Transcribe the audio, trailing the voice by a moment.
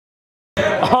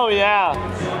Oh yeah.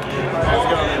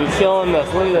 We're killing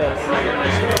this. Look at this.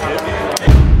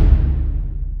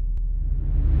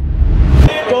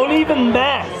 Don't even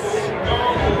mess.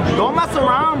 Don't mess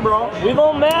around, bro. We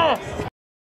don't mess.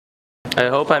 I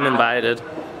hope I'm invited.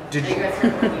 Did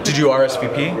you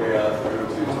RSVP?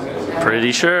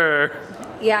 Pretty sure.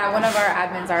 Yeah, one of our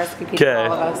admins RSVP'd for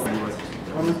all of us.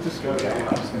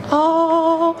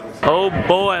 Oh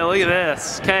boy, look at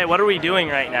this. Okay, what are we doing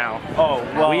right now? Oh,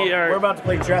 well, we're about to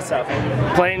play dress up.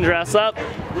 Playing dress up?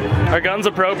 Are guns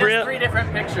appropriate? There's 3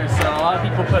 different pictures, so a lot of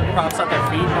people put props at their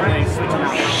feet and they switch them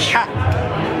out.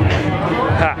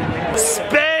 Ha.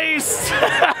 Space!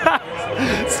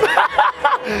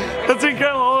 That's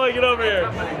incredible. Hold on, get over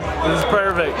here. This is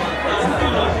perfect.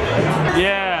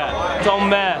 Yeah, don't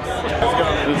mess.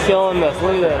 We're killing this.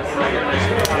 Look at this.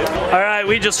 Alright,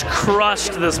 we just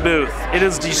crushed this booth. It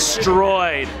is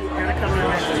destroyed.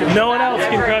 No one else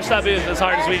can crush that booth as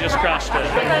hard as we just crushed it.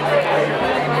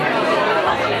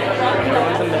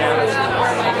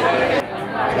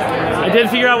 I did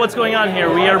figure out what's going on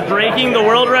here. We are breaking the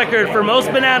world record for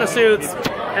most banana suits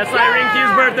at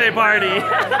Cyrinky's birthday party.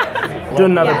 Do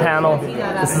another panel.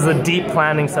 This is a deep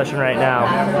planning session right now.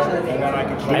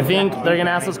 I think they're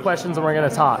gonna ask us questions and we're gonna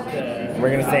talk. We're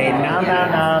gonna say nom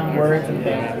nom nom words and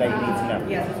things that you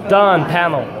need to know. Done,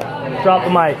 panel. Drop the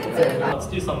mic. Let's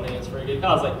do something, it's for a good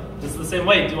cause. Like, this is the same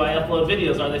way. Do I upload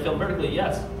videos? Are they filmed vertically?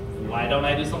 Yes. Why don't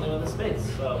I do something with the space?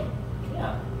 So,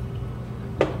 yeah.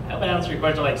 I hope I answer your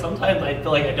question. Like, sometimes I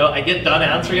feel like I get done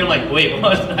answering. I'm like, wait,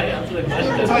 what did I answer the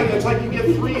question? It's like you get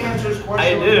 3 answers.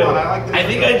 I do. I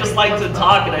think I just like to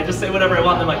talk and I just say whatever I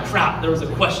want. And I'm like, crap, there was a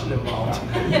question involved.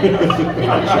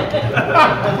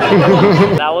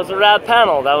 That was a rad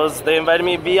panel. They invited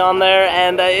me to be on there,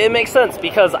 and it makes sense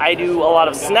because I do a lot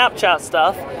of Snapchat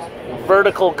stuff,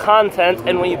 vertical content,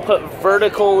 and when you put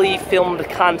vertically filmed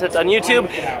content on YouTube,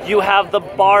 you have the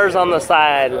bars on the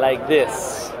side like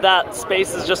this. That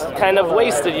space is just kind of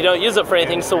wasted. You don't use it for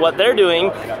anything, so what they're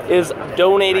doing is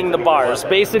donating the bars.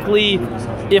 Basically,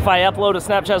 if I upload a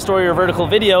Snapchat story or vertical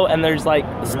video and there's like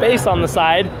space on the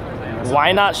side,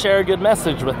 why not share a good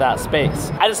message with that space?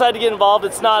 I decided to get involved.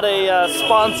 It's not a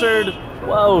sponsored,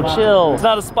 whoa, chill. It's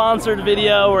not a sponsored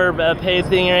video or a paid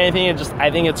thing or anything.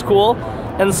 I think it's cool.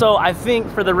 And so I think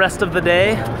for the rest of the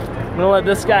day, I'm gonna let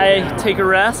this guy take a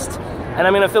rest, and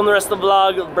I'm gonna film the rest of the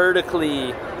vlog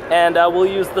vertically. And we'll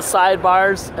use the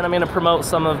sidebars, and I'm gonna promote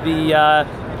some of the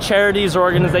charities or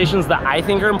organizations that I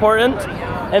think are important.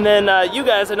 And then you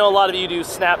guys, I know a lot of you do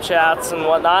Snapchats and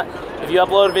whatnot. If you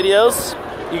upload videos,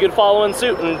 you could follow in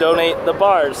suit and donate the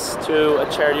bars to a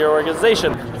charity or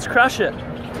organization. Let's crush it.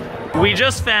 We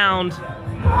just found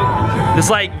this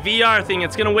like VR thing.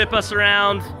 It's gonna whip us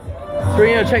around. So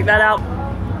we're gonna check that out.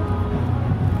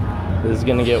 This is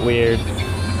gonna get weird.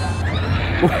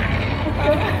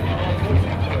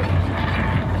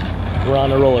 We're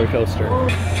on a roller coaster.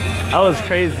 That was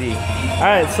crazy. All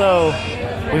right, so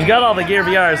we've got all the Gear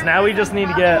VRs. Now we just need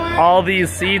to get all these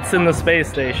seats in the space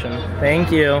station.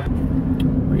 Thank you.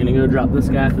 We're gonna go drop this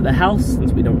guy to the house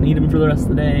since we don't need him for the rest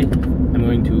of the day. I'm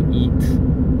going to eat a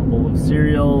bowl of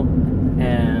cereal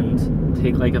and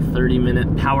take like a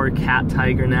 30-minute power cat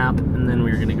tiger nap, and then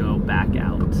we're gonna go back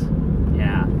out.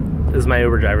 Yeah, this is my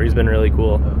Uber driver. He's been really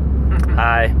cool.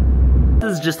 Hi.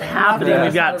 This is just happening.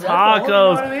 We've got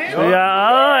tacos.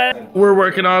 We're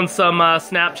working on some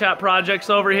Snapchat projects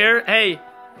over here. Hey,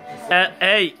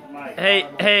 hey,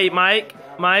 Mike,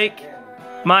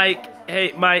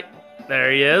 hey, Mike.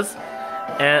 There he is.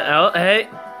 And oh, hey,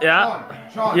 yeah,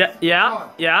 yeah.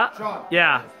 Yeah,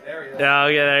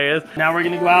 okay, there he is. Now we're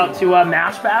gonna go out to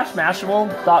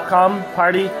Mashable.com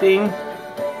party thing.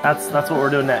 That's what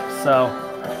we're doing next. So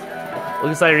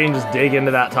look at Cyrene just dig into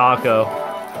that taco.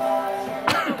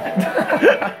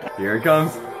 Here it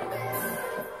comes.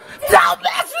 Don't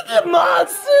mess with the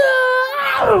monster!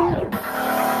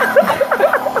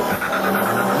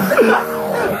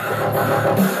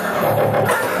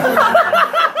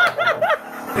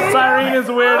 Cyrene is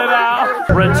weirded out.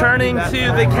 Returning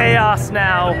to the chaos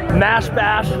now. Mash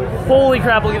bash. Holy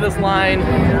crap, look at this line.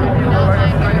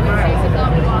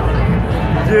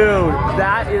 Dude,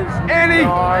 that is gnarly.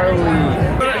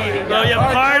 Oh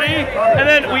yeah, party. And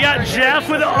then we got Jeff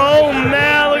with, oh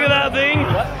man, look at that thing.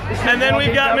 And then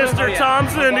we've got Mr.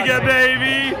 Thompson to get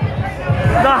baby.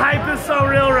 The hype is so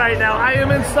real right now. I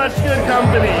am in such good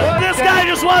company. This guy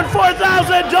just won $4,000!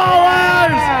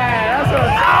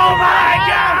 Oh my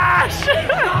gosh!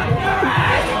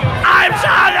 I'm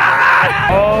Shonduras!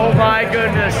 Oh my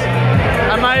goodness.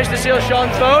 I managed to steal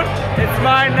Sean's phone. It's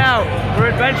mine now.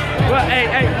 We're adventuring.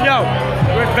 Hey, yo.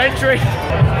 We're adventuring.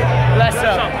 Bless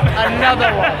her.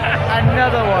 Another one.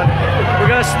 Another one. We're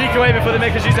gonna sneak away before they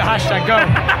make us use a hashtag. Go.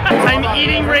 I'm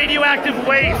eating radioactive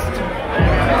waste.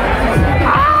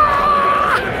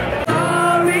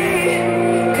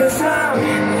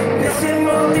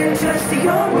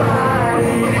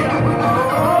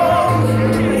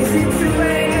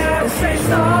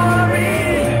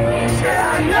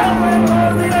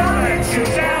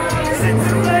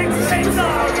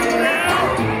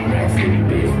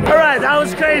 Alright, that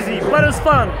was crazy, but it was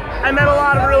fun. I met a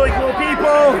lot of really cool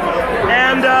people,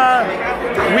 and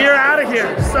we are out of here.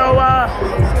 So,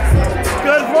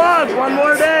 good vlog, one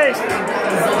more day.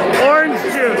 Orange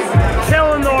juice,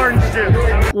 killing the orange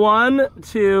juice. 1,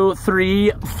 2,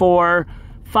 3, 4,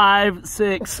 5,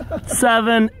 6,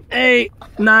 7, 8,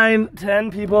 9,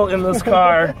 10 people in this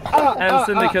car, and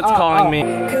Syndicate's calling me.